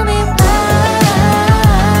tell me why.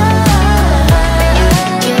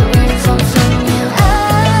 Get ready from you.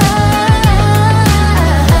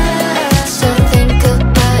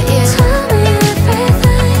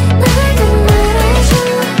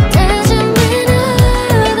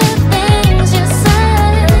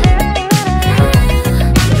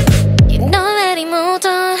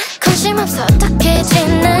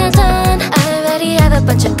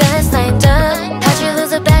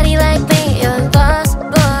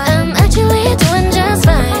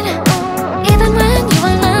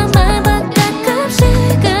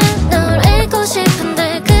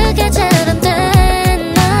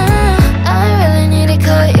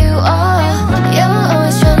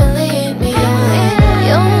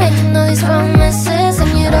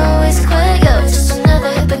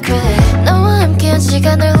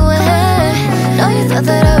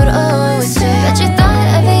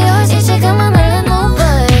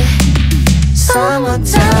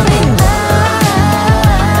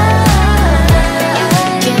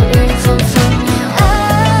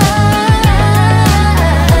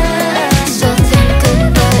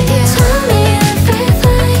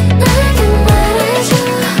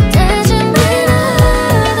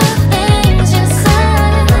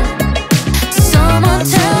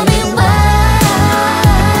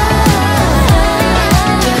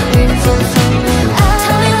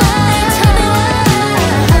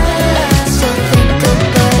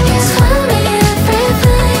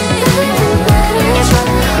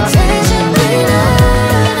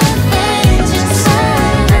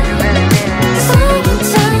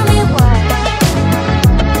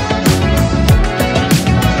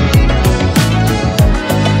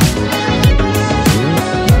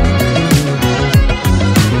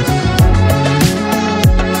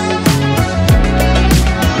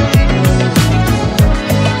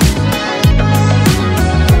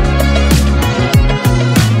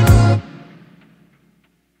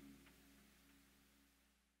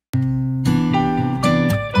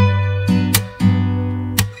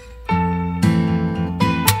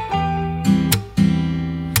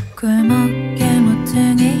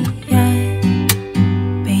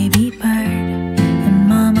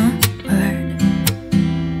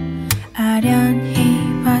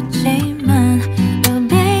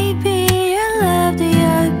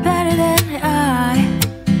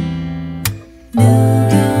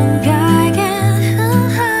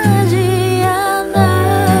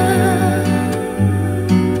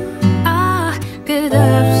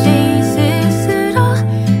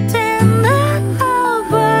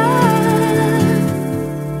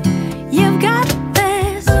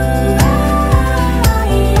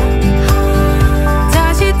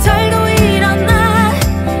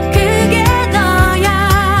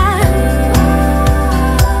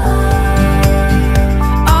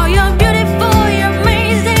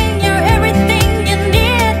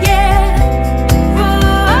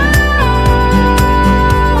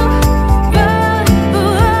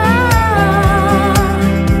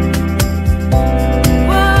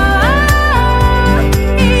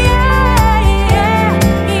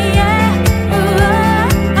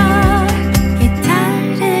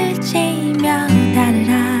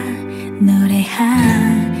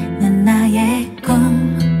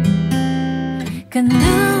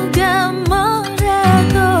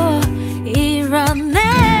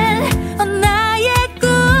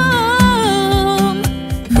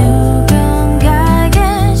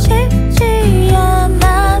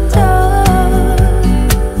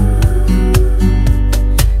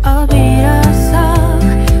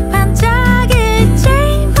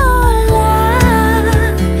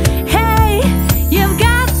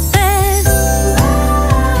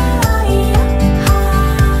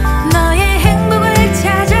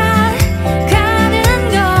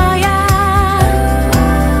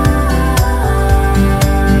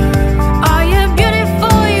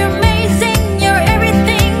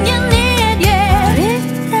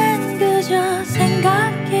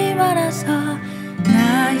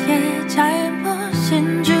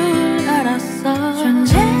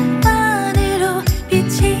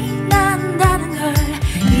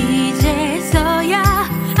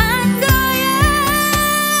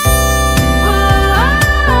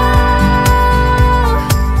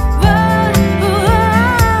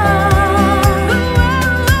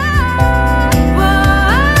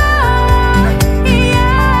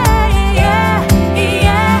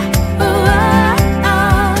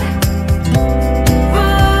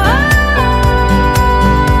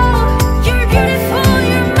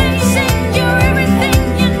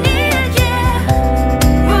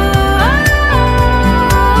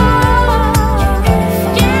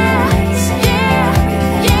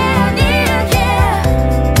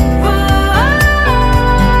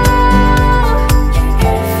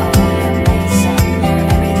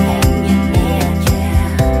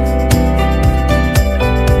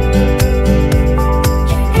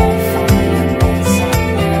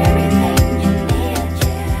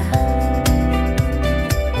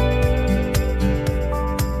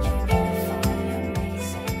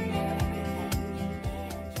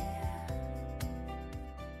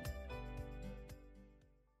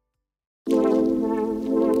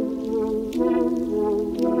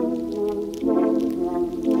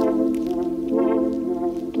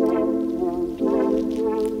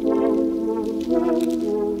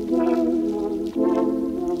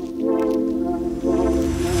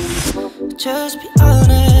 just be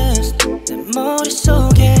honest. 내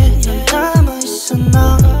머릿속에 넌 남아있어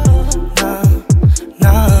나.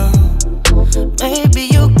 Maybe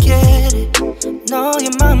you get it. 너의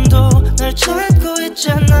맘도 날 찾고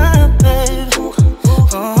있잖아, babe.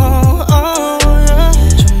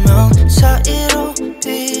 조명 사이로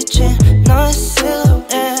비친 너의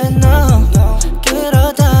silhouette, no.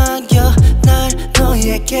 끌어당겨 날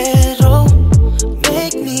너에게로.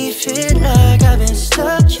 Make me feel like I've been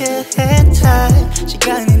stuck here hand tight.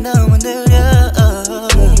 시간이 너무 느려.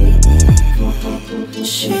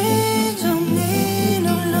 She don't need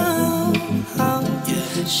no love.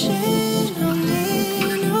 She don't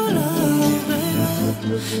need no love,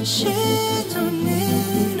 baby. She don't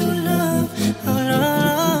need no love, no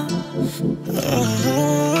love.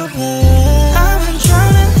 I've been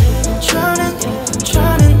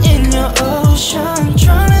drowning in your ocean.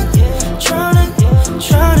 Drowning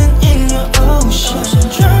in your ocean.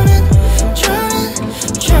 Drowning.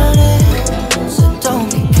 So don't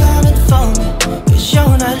be coming for me, 'cause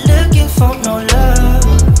you're not looking for no love.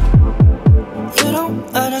 You don't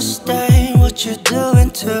understand what you're doing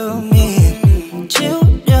to me.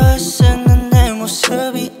 지우려쓰는 내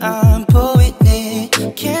모습이 안 보이니.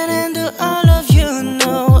 Can't handle all of you,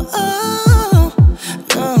 no. Oh,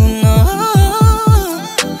 no.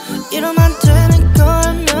 이러면 안 되는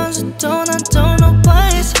거라면서도 난 don't know why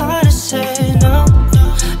it's hard to say no.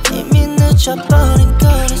 이미 늦어버린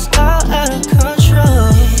걸 it's all out of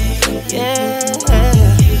control. Yeah.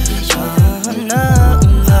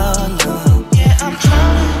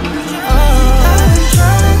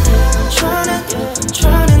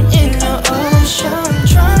 Drowning in your ocean.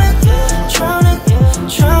 Drowning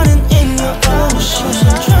in your ocean.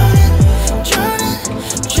 Drowning.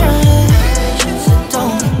 So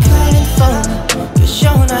don't be calling for me, 'cause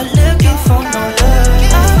you're not looking for no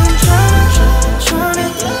love. I'm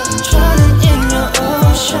drowning in your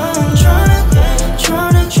ocean. Drowning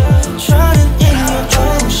in your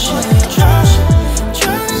ocean. Drowning.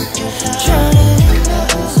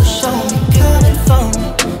 So don't be calling for me,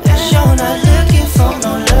 'cause you're not looking for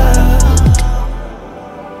no love.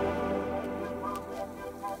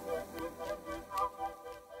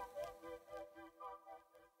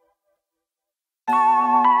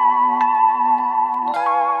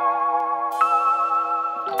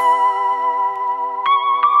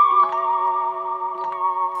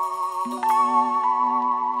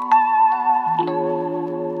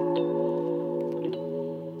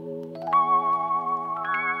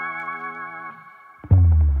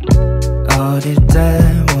 어릴 때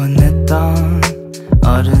원했던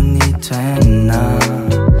어른이 됐나.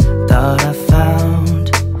 Thought I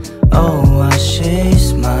found, oh,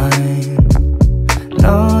 she's mine.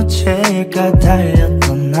 놓칠까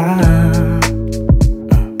달렸던 나.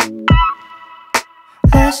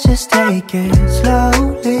 Let's just take it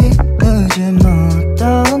slowly. 늦은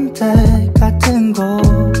어떤 때 같은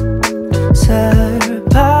곳을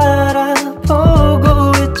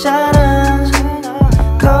바라보고 있잖아.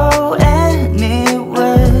 Go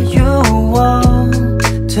anywhere you want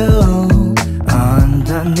to.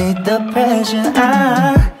 Underneath the pressure,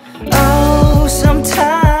 oh,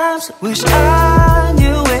 sometimes wish I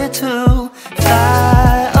knew it too.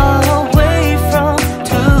 Fly away from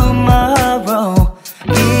tomorrow.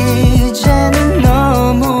 이제는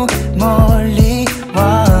너무 멀리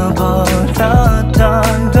와버렸던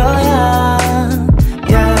거야.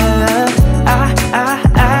 Yeah,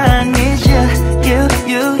 I need you,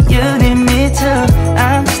 you need me too.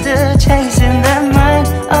 I'm still chasing that mind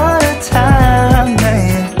all the time,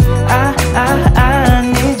 man. I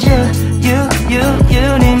need you, you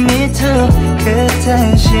need me too.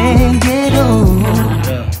 그땐 신기루.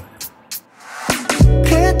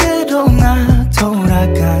 그대로 나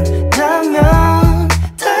돌아간다면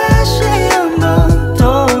다시 한번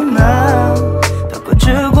또 나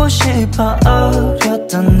바꿔주고 싶어.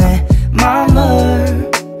 어렸던 내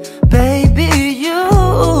맘을, baby you.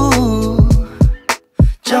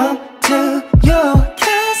 Jump to your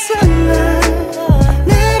castle.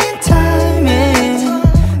 내린 타이밍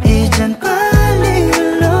이젠 빨리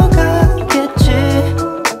흘러가겠지.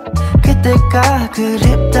 그때가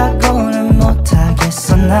그립다고는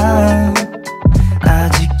못하겠어. 난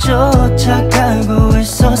아직 쫓아가고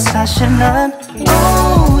있어 사실 난.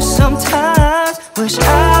 Oh, sometimes wish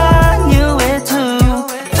I knew it too.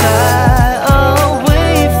 Fly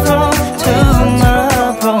away from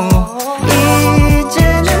tomorrow.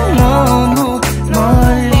 이제는 너무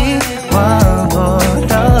멀리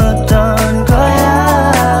와버렸던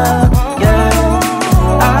거야. Yeah,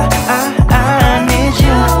 I need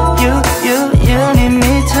you, you need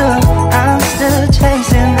me too. I'm still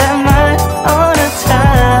chasing that mind all the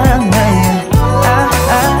time, man.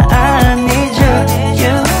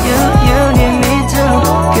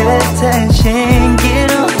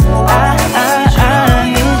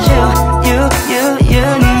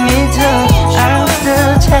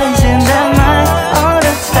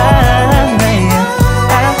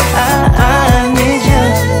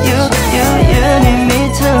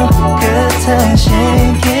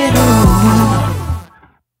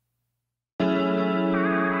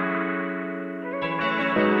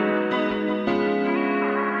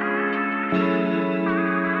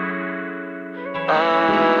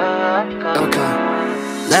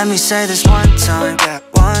 Let me say this one time, yeah,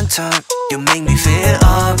 one time. You make me feel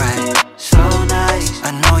alright, so nice.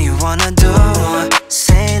 I know you wanna do more,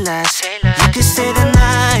 say less. You can stay the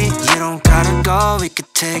night, you don't gotta go. We could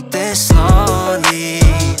take this slowly.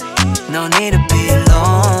 No need to be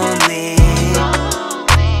lonely.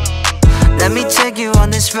 Let me take you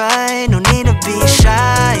on this ride. No need to be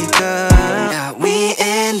shy, girl. Yeah, we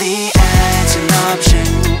in the air, it's an option.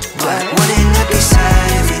 But wouldn't it be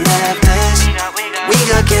sad if we left this? We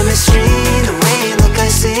got chemistry, the way you look I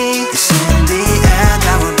see. It's in the air,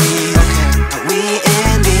 that would be okay. But we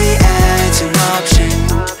in the air, it's an option.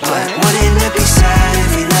 But wouldn't it be sad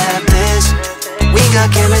if we left this? We got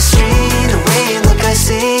chemistry, the way you look I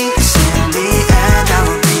see. It's in the air, that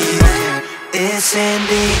would be okay. It's in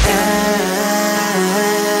the air.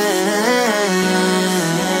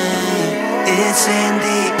 It's in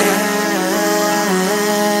the air.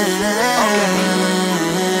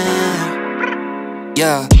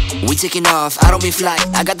 Yeah, we taking off, I don't be fly.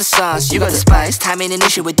 I got the sauce, you got the spice. Time ain't an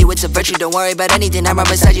issue with you, it's a virtue. Don't worry about anything, I'm right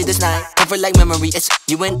beside you this night. Comfort like memory, it's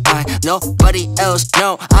you and I. Nobody else,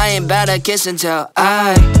 no, I ain't bad at kiss and tell.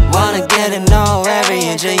 I wanna get to know every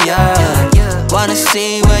inch of you. Wanna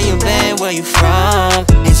see where you been, where you from.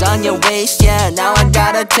 It's on your waist, yeah, now I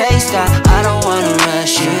got a taste. I don't wanna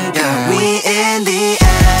rush you, yeah. We in the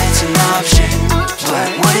air, it's an option. But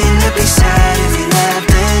wouldn't it be sad if we left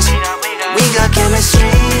this? We got chemistry,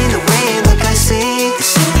 the way you look I see.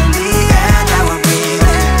 It's in the air, that would be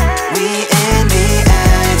okay. We in the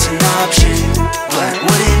air, it's an option. But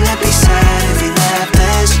wouldn't it be sad if we left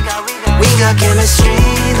this? We got chemistry,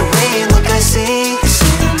 the way you look I see. It's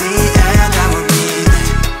in the air, that would be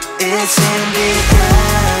okay. It's in the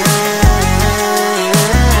air.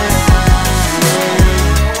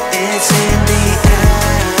 It's in the air.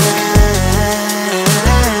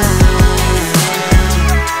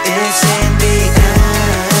 It's in the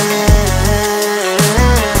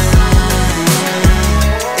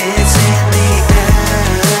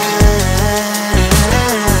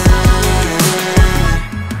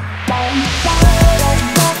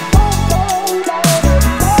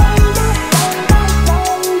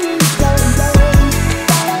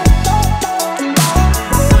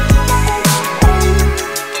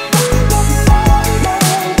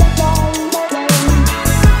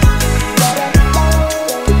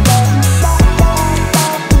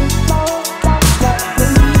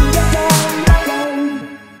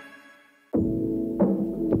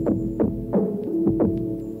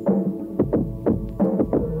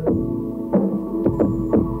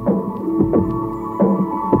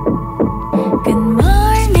Good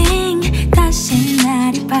morning, 다시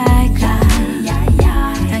날이 밝아.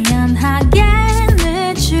 당연하게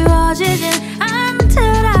늦추어지진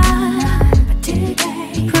않더라. But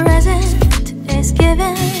today, present is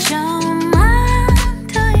given. 좀만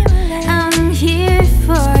더 힘을 내. I'm here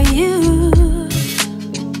for you.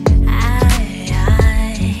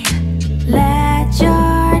 Let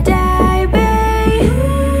your day be.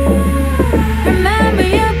 Remember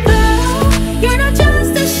your blue. You're not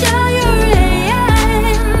just a show you're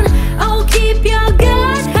in. Oh, keep your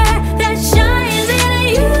good hair that shines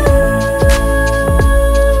in you.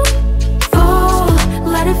 Fall,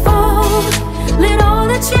 let it fall. Let all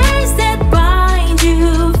the chains that bind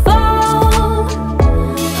you fall.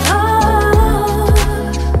 Oh,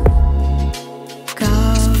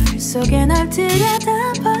 거울 속에 널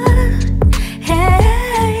들여다봐.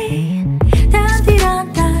 Hey,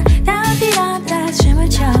 단디란다 춤을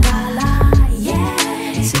춰봐라.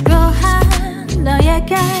 Yeah, 수고한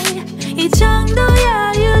너에게 이 정도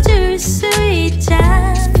여유 줄 수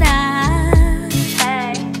있잖아.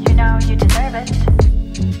 Hey, you know you deserve it.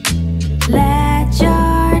 Let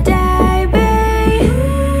your day be.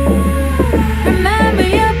 Remember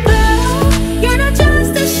your blue. You're not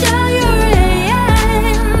just a show you're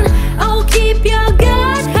in. Oh, keep your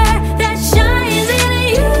good hair that shines in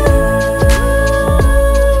you.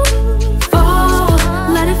 Fall,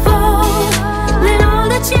 let it fall. Let all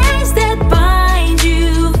the chains that bind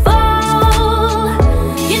you fall.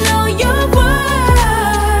 You know your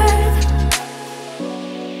worth.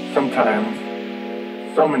 Sometimes,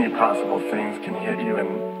 so many possible things can hit you and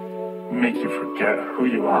make you forget who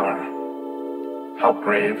you are, how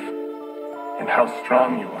brave and how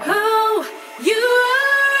strong you are. Oh, you